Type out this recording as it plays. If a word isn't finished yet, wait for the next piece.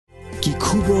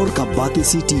Khubor ka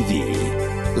Batisi TV.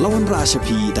 Lawan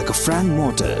Rashapi da ka Frank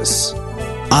Motors.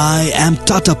 I am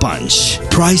Tata Punch.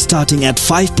 Price starting at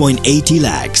 5.80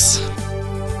 lakhs.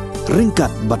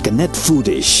 Ringkat bat ka net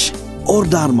foodish.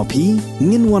 Ordar mapi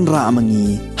nginwan ra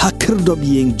amangi hakir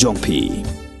dobyeng jongpi.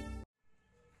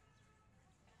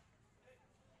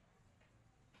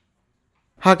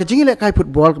 Hak Jingialehkai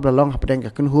Phutbol ke Paralok pedang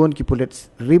ke Kunhun ki Pulit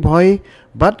Ribhoi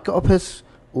bat ke office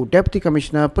u Deputy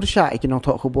Commissioner Persha iki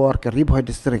Nongthoh Khubor ke Ribhoi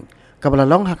District ke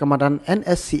Paralok hak kamadan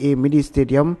NSCA Mini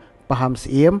Stadium Paham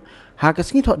Siem hak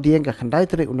singi thok dieng ke khandai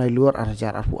terik unai luar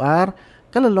arajar arpuar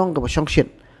ke lalong ke Bashongshit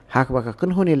hak ba ke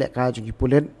Kunhun Jingialehkai ki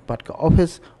Pulit bat ke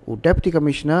office u Deputy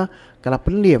Commissioner ke la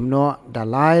Pynliem no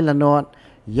dalai lanot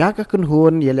ya ke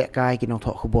Kunhun Jingialehkai ki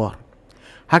Nongthoh Khubor.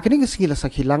 Hakini kesikila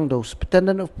sakhilang do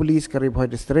Superintendent of Police ke Ribhoi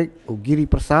District u Giri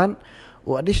Persan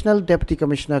u Additional Deputy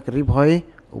Commissioner ke Ribhoi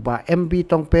u ba MB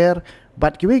Tongper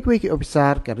bat ki ki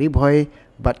officer ke Ribhoi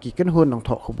bat ki Kunhun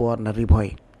Nongthoh Khubor na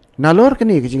Ribhoi. Nalor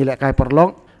kini ke Jingialehkai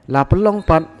Paralok la pelong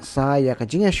pat saya ke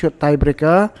jingia shoot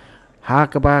tiebreaker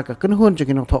ha ke ba ke Kunhun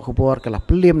jeng Nongthoh Khubor ke la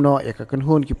Pynliem no ya ke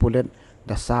Kunhun ki Pulit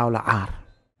da saw la ar.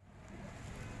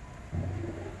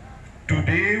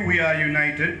 Today we are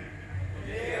united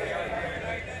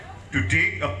to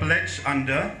take a pledge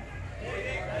under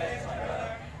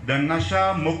the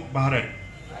Nasha Mukt Bharat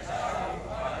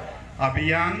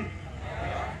Abhiyan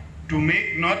to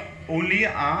make not only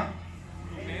our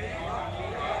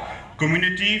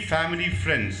community, family,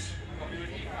 friends,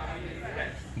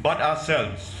 but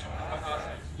ourselves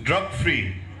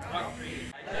drug-free.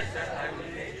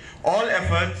 All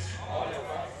efforts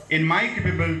in my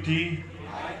capability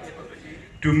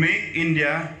to make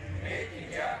India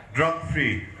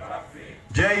drug-free.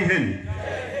 Jai Hind.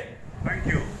 Thank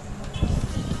you.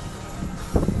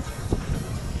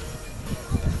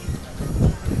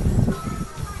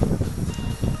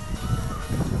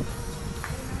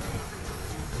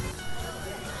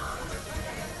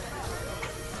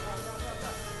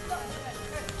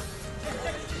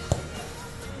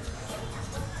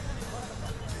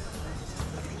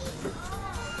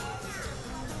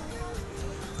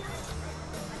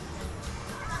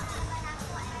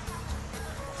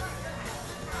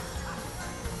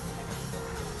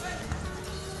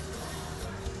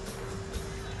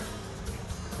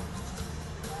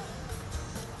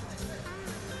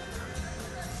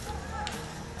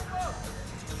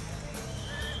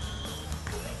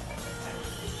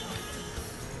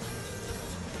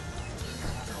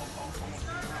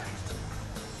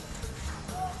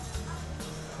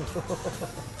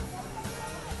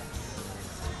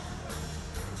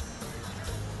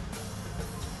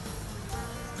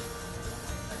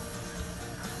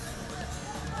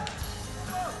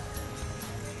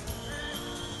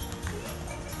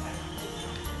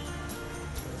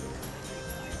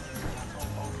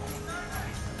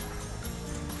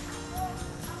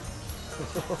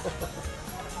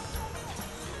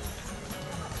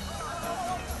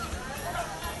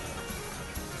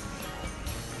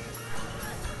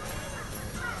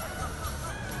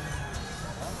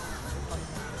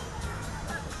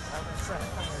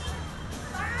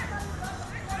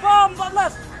 Bom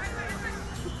 14.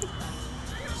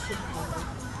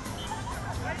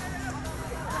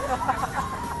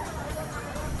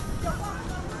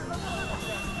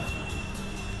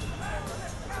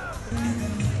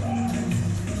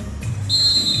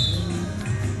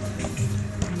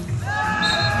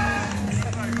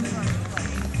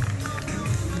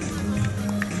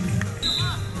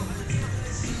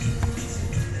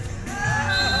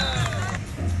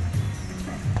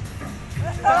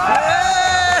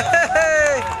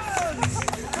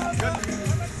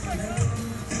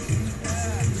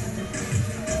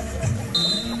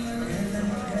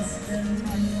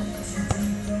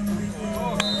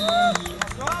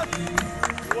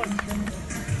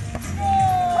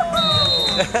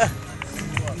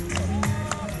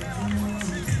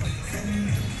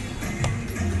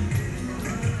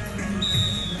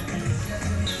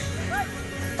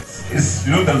 Is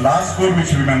the last score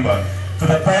which you remember. So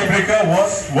the tiebreaker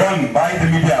was won by the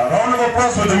media. Round of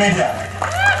applause for the media.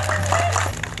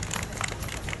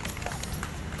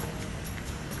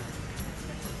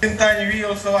 In time, we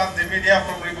also have the media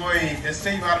from Ribhoi. They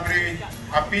say we are very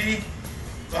happy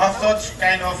to have such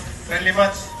kind of friendly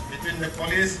match between the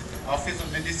police office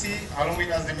of the DC along with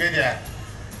us the media.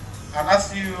 And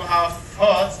as you have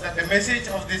heard, that the message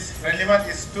of this friendly match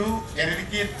is to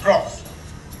eradicate drugs.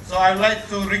 So I would like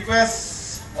to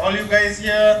request all you guys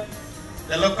here,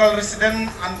 the local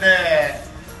residents and the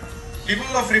people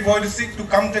of Ribhoi district to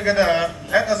come together.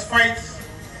 Let us fight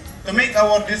to make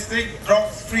our district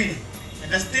drugs free in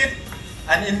the state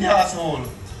and India as a whole.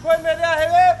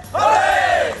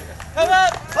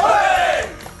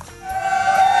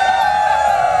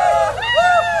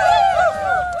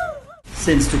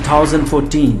 Since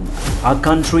 2014, our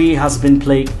country has been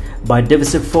plagued by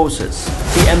divisive forces.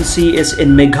 TMC is in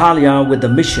Meghalaya with the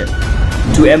mission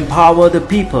to empower the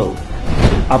people,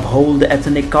 uphold the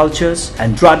ethnic cultures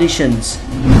and traditions,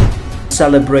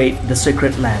 celebrate the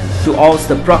sacred land. To oust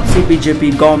the proxy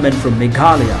BJP government from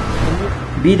Meghalaya,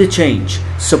 be the change,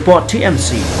 support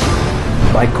TMC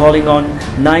by calling on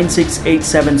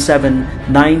 96877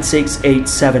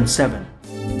 96877.